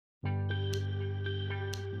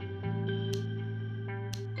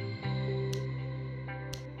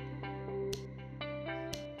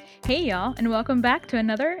Hey, y'all, and welcome back to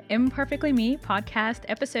another Imperfectly Me podcast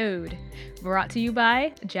episode brought to you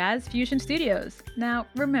by Jazz Fusion Studios. Now,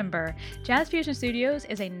 remember, Jazz Fusion Studios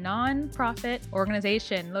is a non-profit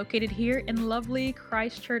organization located here in lovely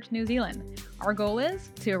Christchurch, New Zealand. Our goal is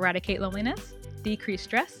to eradicate loneliness, decrease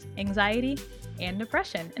stress, anxiety, and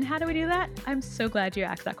depression. And how do we do that? I'm so glad you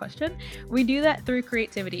asked that question. We do that through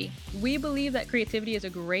creativity. We believe that creativity is a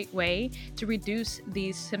great way to reduce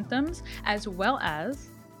these symptoms as well as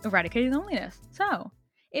eradicating loneliness. So,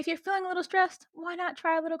 if you're feeling a little stressed, why not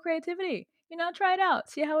try a little creativity? Try it out,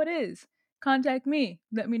 see how it is. Contact me,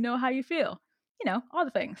 let me know how you feel. All the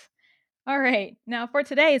things. All right, now for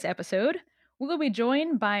today's episode, we will be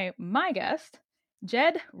joined by my guest,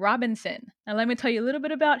 Jed Robinson. Now, let me tell you a little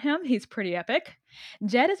bit about him. He's pretty epic.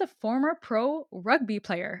 Jed is a former pro rugby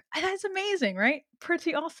player. That's amazing, right?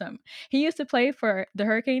 Pretty awesome. He used to play for the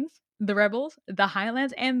Hurricanes, the Rebels, the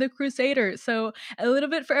Highlands, and the Crusaders. So, a little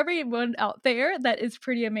bit for everyone out there. That is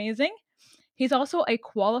pretty amazing. He's also a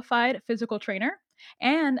qualified physical trainer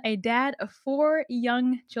and a dad of 4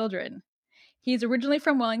 young children. He's originally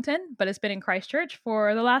from Wellington, but has been in Christchurch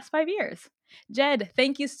for the last 5 years. Jed,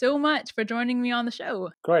 thank you so much for joining me on the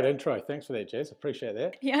show. Great intro. Thanks for that, Jess. Appreciate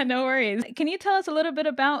that. Yeah, no worries. Can you tell us a little bit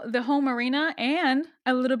about the home arena and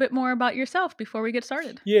a little bit more about yourself before we get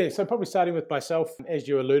started? Yeah, so probably starting with myself, as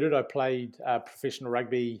you alluded, I played professional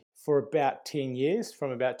rugby for about 10 years,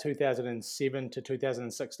 from about 2007 to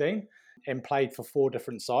 2016, and played for 4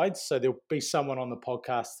 different sides. So there'll be someone on the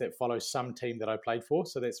podcast that follows some team that I played for.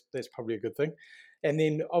 So that's probably a good thing. And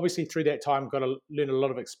then obviously through that time, got to learn a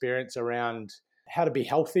lot of experience around how to be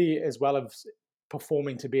healthy as well as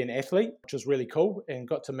performing to be an athlete, which was really cool, and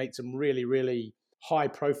got to meet some really, really high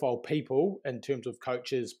profile people in terms of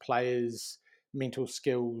coaches, players, mental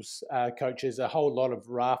skills coaches, a whole lot of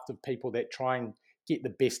raft of people that try and get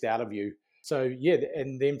the best out of you. So yeah,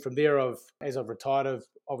 and then from there, as I've retired, I've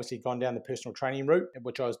obviously gone down the personal training route,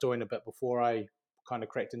 which I was doing a bit before I kind of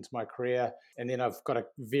cracked into my career. And then I've got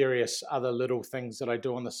various other little things that I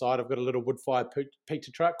do on the side. I've got a little wood-fired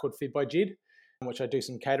pizza truck called Fed by Jed, which I do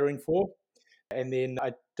some catering for. And then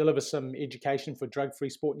I deliver some education for Drug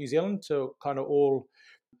Free Sport New Zealand to kind of all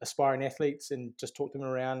aspiring athletes and just talk them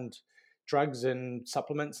around drugs and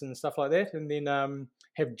supplements and stuff like that. And then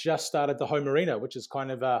have just started the Home Arena, which is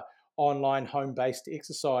kind of a online home-based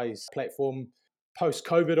exercise platform.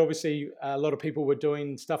 Post-COVID, obviously, a lot of people were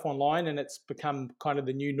doing stuff online, and it's become kind of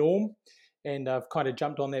the new norm. And I've kind of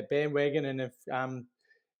jumped on that bandwagon, and if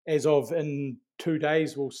as of in 2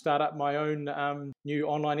 days, we'll start up my own new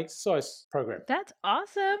online exercise program. That's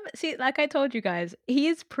awesome. See, like I told you guys,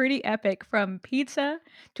 he's pretty epic from pizza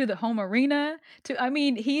to the home arena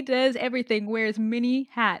he does everything, wears many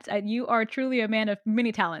hats, and you are truly a man of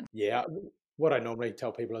many talents. Yeah, what I normally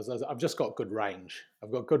tell people is I've just got good range.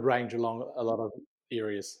 I've got good range along a lot of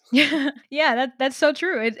areas. Yeah, yeah, that's so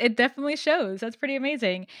true. It definitely shows. That's pretty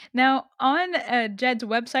amazing. Now, on Jed's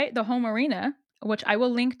website, the Home Arena, which I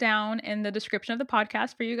will link down in the description of the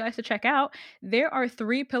podcast for you guys to check out, there are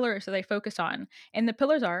 3 pillars that they focus on, and the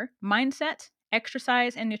pillars are mindset,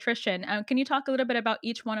 exercise, and nutrition. Can you talk a little bit about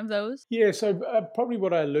each one of those? Yeah, so probably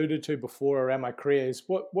what I alluded to before around my career is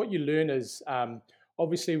what you learn is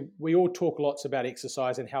obviously we all talk lots about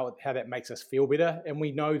exercise and how that makes us feel better, and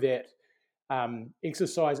we know that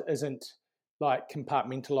exercise isn't like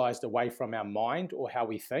compartmentalized away from our mind or how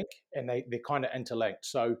we think, and they're kind of interlinked.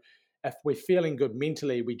 So if we're feeling good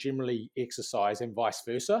mentally, we generally exercise, and vice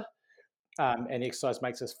versa. And exercise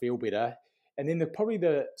makes us feel better. And then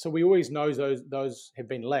so we always know those have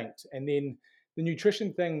been linked. And then the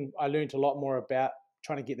nutrition thing, I learned a lot more about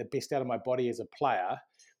trying to get the best out of my body as a player,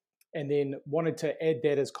 and then wanted to add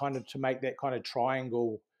that as kind of to make that kind of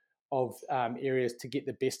triangle of areas to get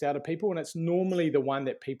the best out of people. And it's normally the one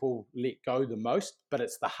that people let go the most, but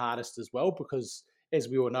it's the hardest as well, because as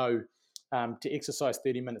we all know, to exercise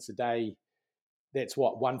 30 minutes a day, that's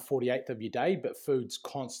what 1/48th of your day, but food's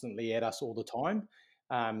constantly at us all the time,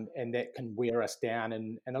 and that can wear us down.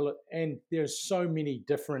 And there's so many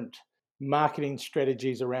different marketing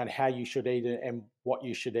strategies around how you should eat and what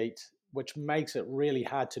you should eat, which makes it really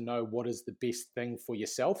hard to know what is the best thing for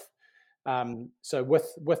yourself. So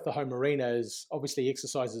with the Home Arena, is obviously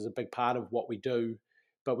exercise is a big part of what we do,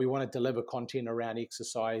 but we want to deliver content around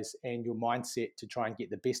exercise and your mindset to try and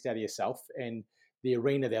get the best out of yourself. And the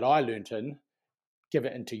arena that I learned in, give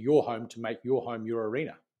it into your home to make your home your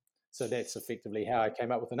arena. So that's effectively how I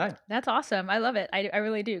came up with the name. That's awesome. I love it. I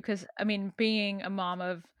really do because being a mom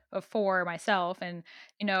of 4 myself, and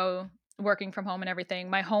you know, working from home and everything,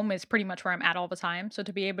 my home is pretty much where I'm at all the time. So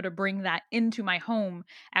to be able to bring that into my home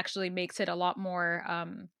actually makes it a lot more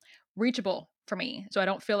reachable for me. So I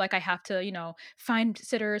don't feel like I have to, find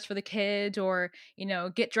sitters for the kids or,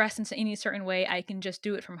 get dressed in any certain way. I can just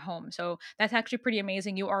do it from home. So that's actually pretty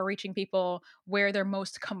amazing. You are reaching people where they're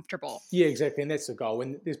most comfortable. Yeah, exactly. And that's the goal.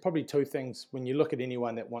 And there's probably two things when you look at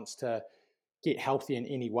anyone that wants to get healthy in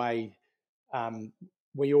any way. Um,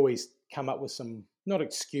 we always come up with some, not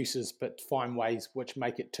excuses, but find ways which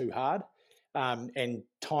make it too hard. And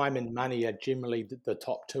time and money are generally the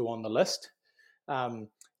top two on the list. Um,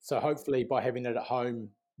 so hopefully by having it at home,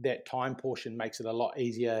 that time portion makes it a lot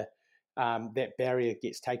easier. That barrier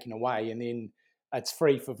gets taken away, and then it's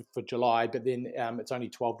free for July, but then it's only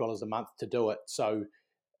 $12 a month to do it. So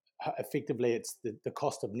effectively, it's the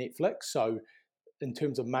cost of Netflix. So in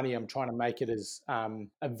terms of money, I'm trying to make it as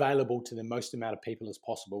available to the most amount of people as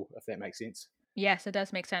possible, if that makes sense. Yes, it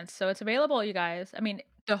does make sense. So it's available, you guys. I mean,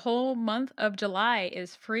 the whole month of July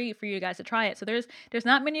is free for you guys to try it. So there's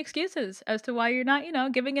not many excuses as to why you're not,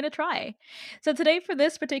 giving it a try. So today for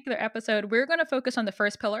this particular episode, we're going to focus on the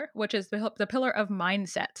first pillar, which is the pillar of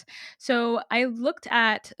mindset. So I looked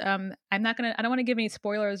at I don't want to give any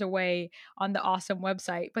spoilers away on the awesome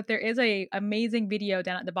website, but there is a amazing video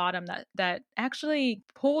down at the bottom that actually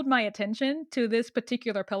pulled my attention to this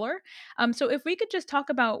particular pillar. So if we could just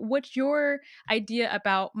talk about what your idea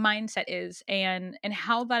about mindset is and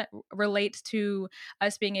how that relates to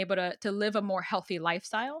us being able to live a more healthy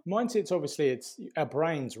lifestyle. Mindset's obviously, it's our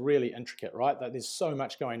brain's really intricate, right? Like there's so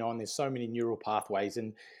much going on. There's so many neural pathways,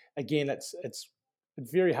 and again, it's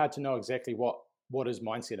very hard to know exactly what is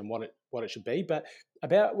mindset and what it should be. But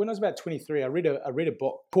about when I was about 23, I read a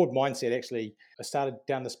book called Mindset. Actually, I started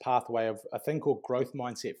down this pathway of a thing called growth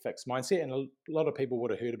mindset, fixed mindset, and a lot of people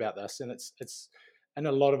would have heard about this. And it's in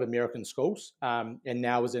a lot of American schools, and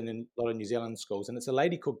now is in a lot of New Zealand schools. And it's a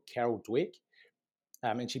lady called Carol Dweck,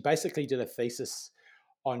 and she basically did a thesis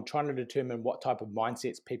on trying to determine what type of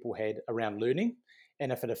mindsets people had around learning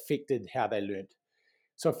and if it affected how they learned.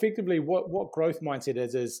 So effectively, what growth mindset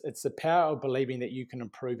is it's the power of believing that you can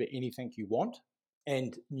improve at anything you want.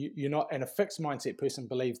 And you're not, and a fixed mindset person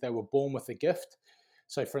believes they were born with a gift.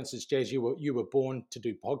 So for instance, Jazz, you were born to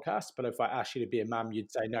do podcasts, but if I asked you to be a mum, you'd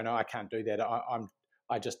say, no, I can't do that.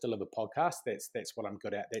 I just deliver podcasts. That's what I'm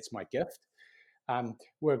good at. That's my gift.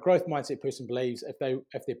 Where a growth mindset person believes if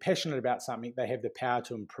they're passionate about something, they have the power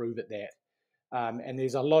to improve at that. And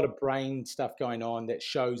there's a lot of brain stuff going on that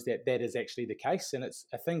shows that that is actually the case. And it's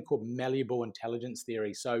a thing called malleable intelligence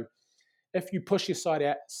theory. So if you push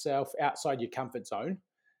yourself outside your comfort zone,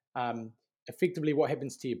 effectively what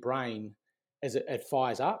happens to your brain is it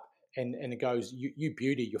fires up and it goes, you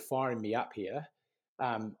beauty, you're firing me up here.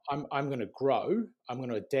 I'm going to grow, I'm going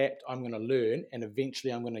to adapt, I'm going to learn, and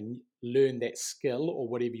eventually I'm going to learn that skill or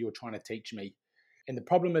whatever you're trying to teach me. And the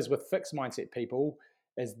problem is with fixed mindset people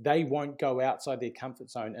is they won't go outside their comfort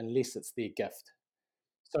zone unless it's their gift.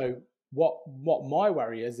 So what my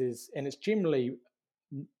worry is, and it's generally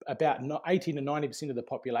about 80 to 90% of the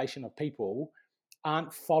population of people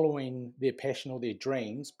aren't following their passion or their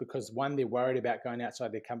dreams because one, they're worried about going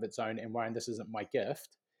outside their comfort zone and worrying this isn't my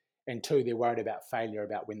gift, and two, they're worried about failure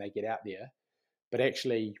about when they get out there. But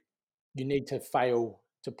actually, you need to fail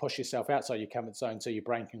to push yourself outside your comfort zone so your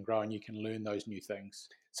brain can grow and you can learn those new things.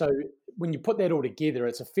 So when you put that all together,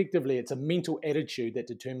 it's a mental attitude that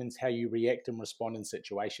determines how you react and respond in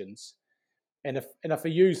situations. And if I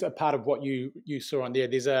use a part of what you saw on there,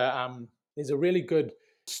 there's a really good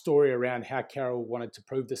story around how Carol wanted to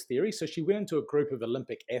prove this theory. So she went into a group of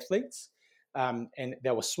Olympic athletes, and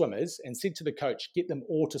they were swimmers, and said to the coach, get them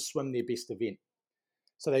all to swim their best event.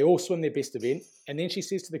 So they all swim their best event. And then she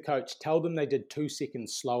says to the coach, tell them they did 2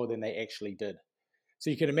 seconds slower than they actually did.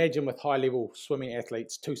 So you can imagine with high level swimming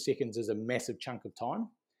athletes, 2 seconds is a massive chunk of time.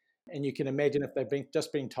 And you can imagine if they've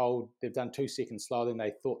just been told they've done 2 seconds slower than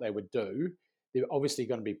they thought they would do, they're obviously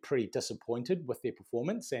going to be pretty disappointed with their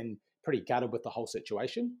performance and pretty gutted with the whole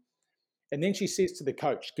situation. And then she says to the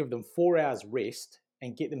coach, give them 4 hours rest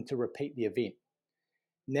and get them to repeat the event.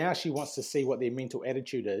 Now she wants to see what their mental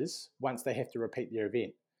attitude is once they have to repeat their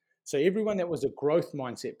event. So everyone that was a growth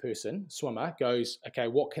mindset person, swimmer, goes, okay,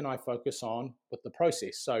 what can I focus on with the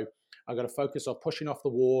process? So I've got to focus on pushing off the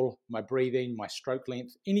wall, my breathing, my stroke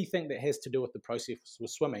length, anything that has to do with the process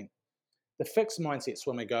with swimming. The fixed mindset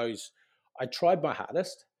swimmer goes, I tried my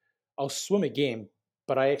hardest. I'll swim again,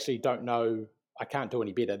 but I actually don't know. I can't do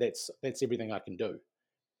any better. That's everything I can do.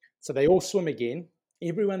 So they all swim again.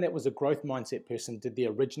 Everyone that was a growth mindset person did the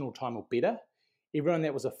original time or better. Everyone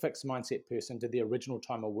that was a fixed mindset person did the original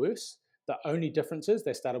time or worse. The only difference is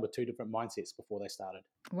they started with 2 different mindsets before they started.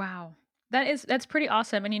 Wow. That's pretty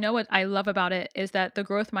awesome. And you know what I love about it is that the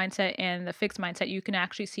growth mindset and the fixed mindset, you can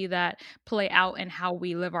actually see that play out in how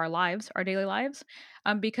we live our lives, our daily lives,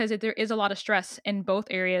 because there is a lot of stress in both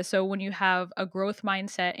areas. So when you have a growth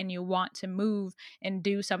mindset and you want to move and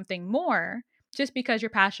do something more, just because you're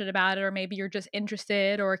passionate about it, or maybe you're just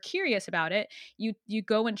interested or curious about it, you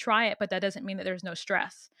go and try it, but that doesn't mean that there's no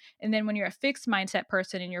stress. And then when you're a fixed mindset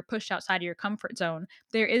person and you're pushed outside of your comfort zone,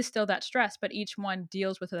 there is still that stress, but each one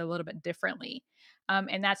deals with it a little bit differently.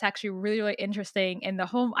 And that's actually really, really interesting. In the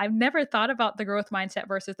home, I've never thought about the growth mindset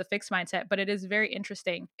versus the fixed mindset, but it is very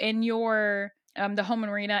interesting. In your the home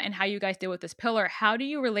arena and how you guys deal with this pillar, how do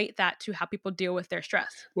you relate that to how people deal with their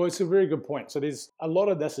stress? Well, it's a very good point. So there's a lot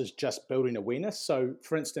of this is just building awareness. So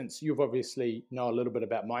for instance, you've obviously know a little bit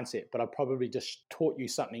about mindset, but I probably just taught you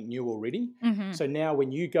something new already. Hmm. So now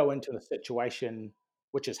when you go into a situation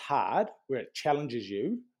which is hard, where it challenges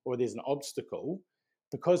you or there's an obstacle,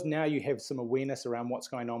 because now you have some awareness around what's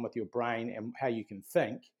going on with your brain and how you can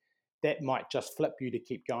think, that might just flip you to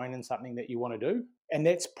keep going in something that you want to do. And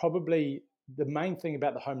that's probably the main thing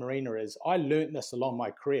about the home arena is I learned this along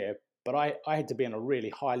my career, but I had to be in a really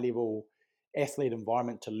high level athlete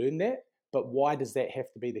environment to learn that. But why does that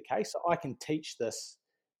have to be the case? I can teach this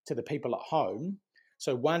to the people at home.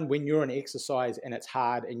 So, one, when you're in exercise and it's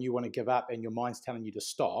hard and you want to give up and your mind's telling you to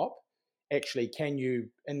stop, actually, can you,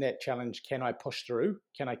 in that challenge, can I push through?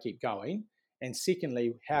 Can I keep going? And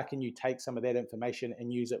secondly, how can you take some of that information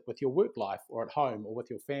and use it with your work life or at home or with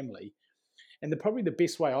your family? And probably the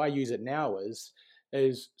best way I use it now is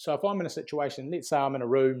so if I'm in a situation, let's say I'm in a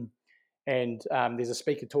room and there's a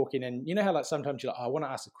speaker talking, and you know how like sometimes you're like, oh, I want to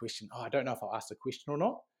ask a question. Oh, I don't know if I'll ask the question or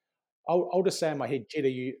not. I'll just say in my head, Jed, are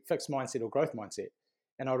you fixed mindset or growth mindset?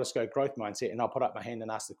 And I'll just go growth mindset, and I'll put up my hand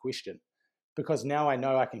and ask the question because now I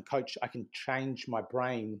know I can coach, I can change my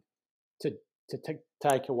brain to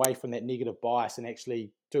take away from that negative bias and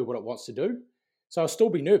actually do what it wants to do. So I'll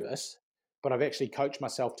still be nervous, but I've actually coached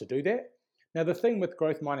myself to do that. Now the thing with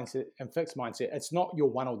growth mindset and fixed mindset, it's not your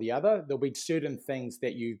one or the other. There'll be certain things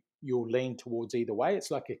that you'll lean towards either way.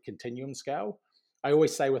 It's like a continuum scale. I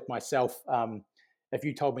always say with myself, if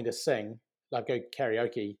you told me to sing, like go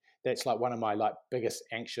karaoke, that's like one of my like biggest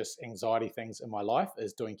anxious anxiety things in my life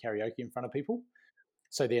is doing karaoke in front of people.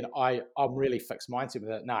 So then I'm really fixed mindset with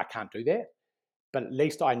it. No, I can't do that. But at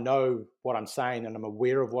least I know what I'm saying and I'm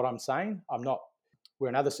aware of what I'm saying. I'm not where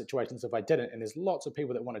in other situations if I didn't, and there's lots of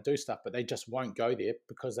people that want to do stuff, but they just won't go there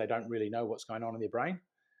because they don't really know what's going on in their brain.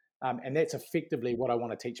 And that's effectively what I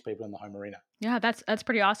want to teach people in the home arena. Yeah, that's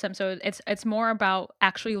pretty awesome. So it's more about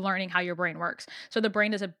actually learning how your brain works. So the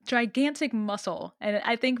brain is a gigantic muscle, and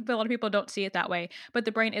I think a lot of people don't see it that way. But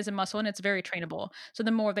the brain is a muscle, and it's very trainable. So the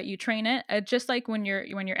more that you train it, just like when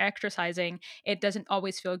you're exercising, it doesn't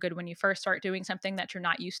always feel good when you first start doing something that you're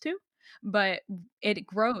not used to. But it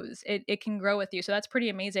grows. It can grow with you. So that's pretty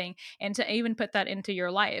amazing. And to even put that into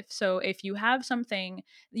your life. So if you have something,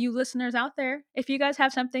 you listeners out there, if you guys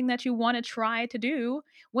have something that you want to try to do,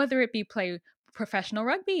 whether it be play professional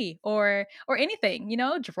rugby or anything,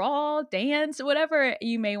 draw, dance, whatever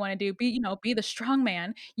you may want to do, be the strong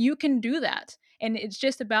man, you can do that. And it's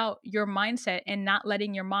just about your mindset and not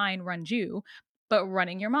letting your mind run you, but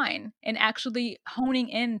running your mind and actually honing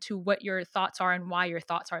into what your thoughts are and why your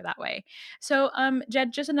thoughts are that way. So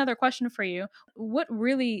Jed, just another question for you. What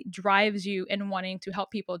really drives you in wanting to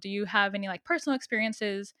help people? Do you have any like personal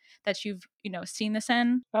experiences that you've seen this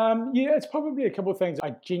in? Yeah, it's probably a couple of things.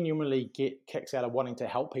 I genuinely get kicks out of wanting to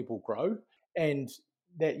help people grow, and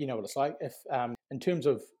that you know what it's like. If in terms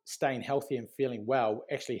of staying healthy and feeling well,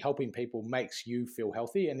 actually helping people makes you feel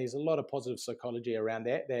healthy, and there's a lot of positive psychology around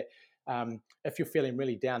that. That if you're feeling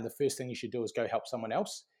really down, the first thing you should do is go help someone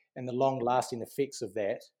else, and the long-lasting effects of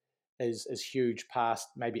that is huge. Past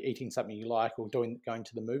maybe eating something you like or going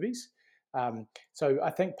to the movies. So I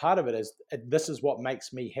think part of it is this is what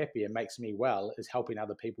makes me happy and makes me well is helping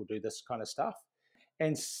other people do this kind of stuff.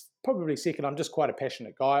 And probably second, I'm just quite a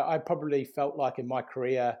passionate guy. I probably felt like in my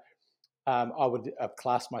career, I would have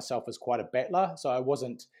classed myself as quite a battler. So I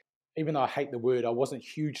wasn't, even though I hate the word, I wasn't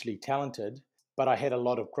hugely talented, but I had a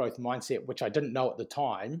lot of growth mindset, which I didn't know at the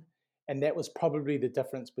time. And that was probably the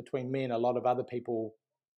difference between me and a lot of other people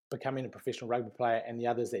becoming a professional rugby player and the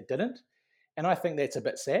others that didn't. And I think that's a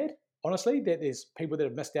bit sad, honestly, that there's people that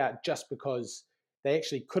have missed out just because they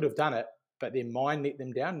actually could have done it, but their mind let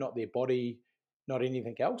them down, not their body, not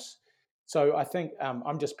anything else. So I think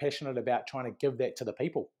I'm just passionate about trying to give that to the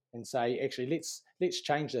people and say, actually, let's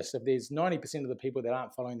change this. If there's 90% of the people that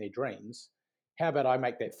aren't following their dreams, how about I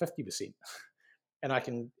make that 50%? and I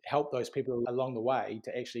can help those people along the way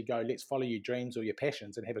to actually go, let's follow your dreams or your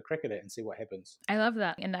passions and have a crack at it and see what happens. I love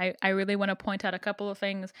that. And I really want to point out a couple of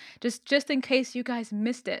things just in case you guys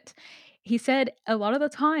missed it. He said a lot of the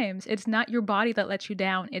times it's not your body that lets you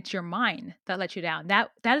down, it's your mind that lets you down.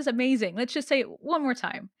 That is amazing. Let's just say it one more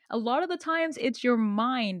time. A lot of the times it's your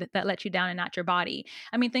mind that lets you down and not your body.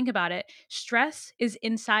 I mean, think about it. Stress is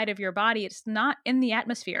inside of your body. It's not in the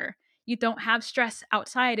atmosphere. You don't have stress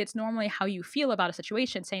outside. It's normally how you feel about a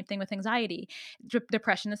situation. Same thing with anxiety.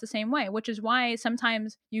 Depression is the same way, which is why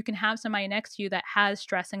sometimes you can have somebody next to you that has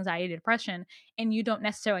stress, anxiety, depression, and you don't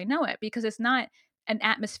necessarily know it because it's not an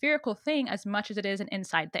atmospherical thing as much as it is an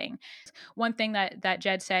inside thing. One thing that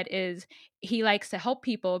Jed said is he likes to help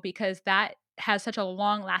people because that has such a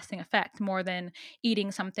long lasting effect more than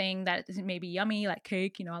eating something that is maybe yummy like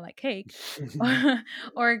cake, I like cake,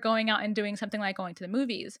 or going out and doing something like going to the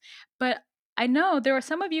movies. But I know there are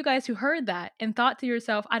some of you guys who heard that and thought to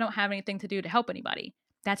yourself, I don't have anything to do to help anybody.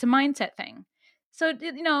 That's a mindset thing. So,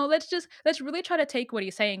 let's really try to take what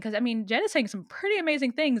he's saying because I mean, Jed is saying some pretty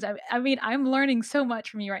amazing things. I mean, I'm learning so much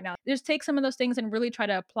from you right now. Just take some of those things and really try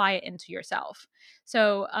to apply it into yourself.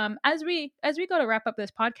 So, as we go to wrap up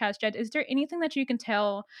this podcast, Jed, is there anything that you can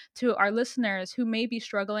tell to our listeners who may be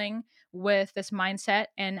struggling with this mindset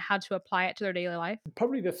and how to apply it to their daily life?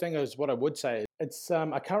 Probably the thing is what I would say. It's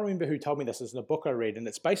I can't remember who told me this. Is in a book I read, and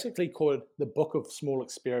it's basically called the Book of Small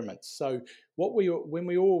Experiments. So when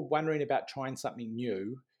we all wondering about trying something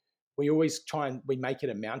new, we always we make it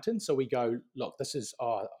a mountain. So we go, look, this is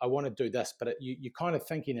I want to do this, but you're kind of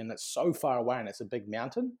thinking, and it's so far away, and it's a big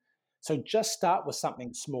mountain. So just start with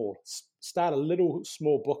something small. Start a little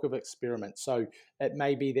small book of experiments. So it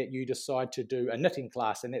may be that you decide to do a knitting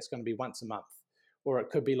class, and that's going to be once a month. Or it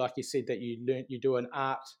could be like you said that you do an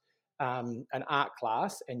art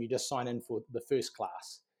class and you just sign in for the first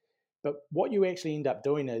class. But what you actually end up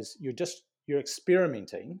doing is you're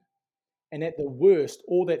experimenting, and at the worst,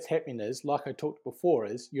 all that's happening is, like I talked before,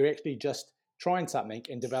 is you're actually just trying something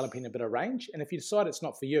and developing a bit of range. And if you decide it's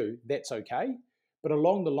not for you, that's okay. But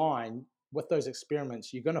along the line, with those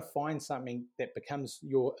experiments, you're going to find something that becomes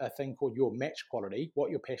a thing called your match quality,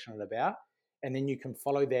 what you're passionate about, and then you can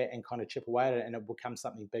follow that and kind of chip away at it, and it will become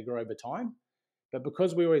something bigger over time. But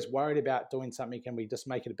because we're always worried about doing something and we just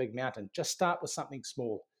make it a big mountain, just start with something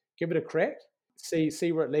small, give it a crack, see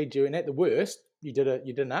where it leads you, and at the worst, you did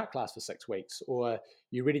an art class for 6 weeks, or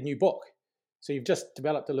you read a new book. So you've just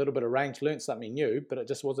developed a little bit of range, learned something new, but it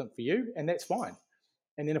just wasn't for you, and that's fine.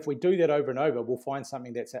 And then if we do that over and over, we'll find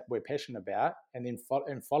something that we're passionate about, and then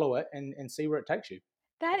follow it and see where it takes you.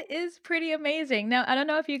 That is pretty amazing. Now, I don't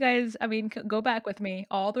know if you guys, I mean, go back with me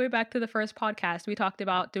all the way back to the first podcast. We talked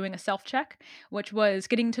about doing a self check, which was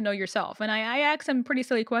getting to know yourself. And I asked some pretty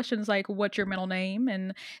silly questions like, what's your middle name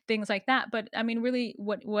and things like that. But I mean, really,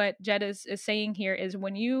 what Jed is saying here is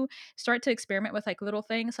when you start to experiment with like little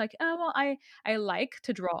things like, oh, well, I like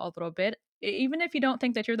to draw a little bit. Even if you don't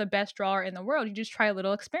think that you're the best drawer in the world, you just try a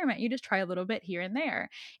little experiment. You just try a little bit here and there.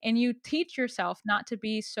 And you teach yourself not to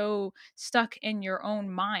be so stuck in your own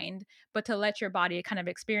mind, but to let your body kind of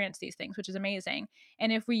experience these things, which is amazing.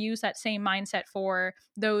 And if we use that same mindset for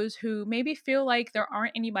those who maybe feel like there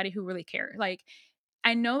aren't anybody who really care, like,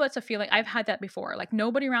 I know that's a feeling. I've had that before. Like,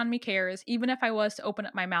 nobody around me cares. Even if I was to open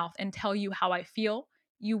up my mouth and tell you how I feel,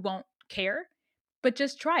 you won't care. But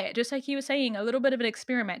just try it. Just like he was saying, a little bit of an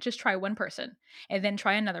experiment. Just try one person and then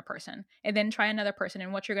try another person and then try another person.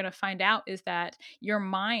 And what you're going to find out is that your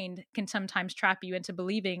mind can sometimes trap you into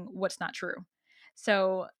believing what's not true.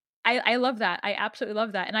 So I love that. I absolutely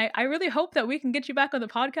love that. And I really hope that we can get you back on the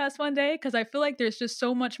podcast one day because I feel like there's just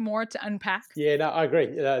so much more to unpack. Yeah, no, I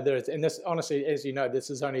agree. And this, honestly, as you know,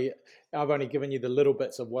 I've only given you the little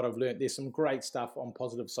bits of what I've learned. There's some great stuff on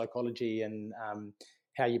positive psychology and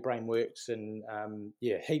how your brain works, and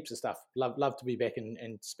heaps of stuff. Love to be back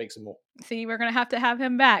and speak some more. See, we're going to have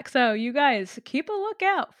him back. So you guys keep a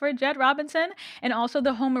lookout for Jed Robinson and also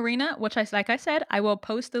the Home Arena, which like I said, I will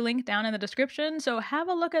post the link down in the description. So have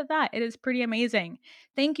a look at that. It is pretty amazing.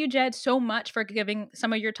 Thank you, Jed, so much for giving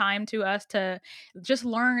some of your time to us to just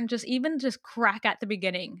learn, just crack at the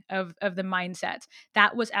beginning of the mindset.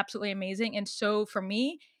 That was absolutely amazing. And so for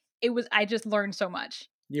me, I just learned so much.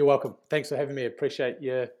 You're welcome. Thanks for having me. I appreciate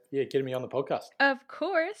you getting me on the podcast. Of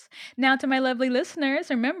course. Now to my lovely listeners,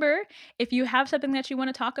 remember, if you have something that you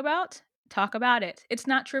want to talk about it. It's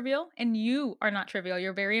not trivial, and you are not trivial.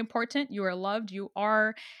 You're very important. You are loved. You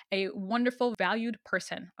are a wonderful, valued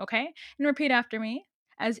person. Okay? And repeat after me.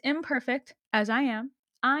 As imperfect as I am,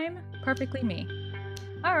 I'm perfectly me.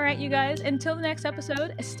 All right, you guys. Until the next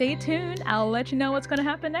episode, stay tuned. I'll let you know what's going to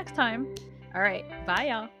happen next time. All right. Bye,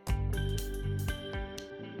 y'all.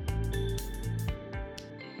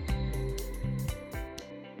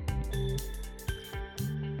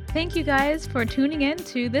 Thank you guys for tuning in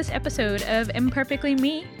to this episode of Imperfectly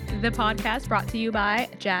Me, the podcast brought to you by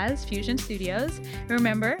Jazz Fusion Studios.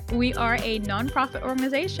 Remember, we are a nonprofit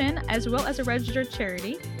organization as well as a registered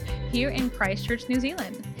charity here in Christchurch, New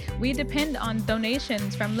Zealand. We depend on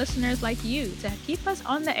donations from listeners like you to keep us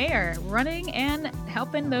on the air, running and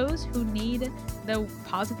helping those who need the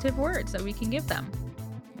positive words that we can give them.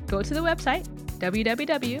 Go to the website,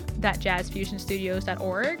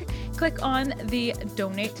 www.jazzfusionstudios.org, click on the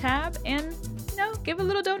donate tab and give a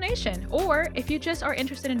little donation. Or if you just are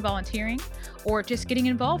interested in volunteering or just getting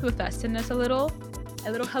involved with us, send us a little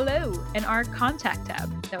hello in our contact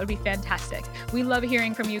tab. That would be fantastic. We love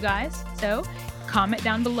hearing from you guys. So comment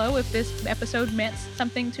down below if this episode meant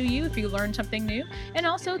something to you, if you learned something new. And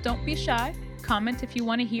also don't be shy. Comment if you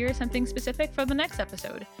want to hear something specific for the next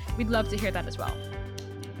episode. We'd love to hear that as well.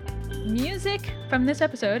 Music from this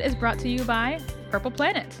episode is brought to you by Purple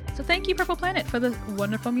Planet. So thank you, Purple Planet, for the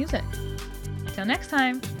wonderful music. Till next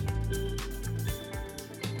time.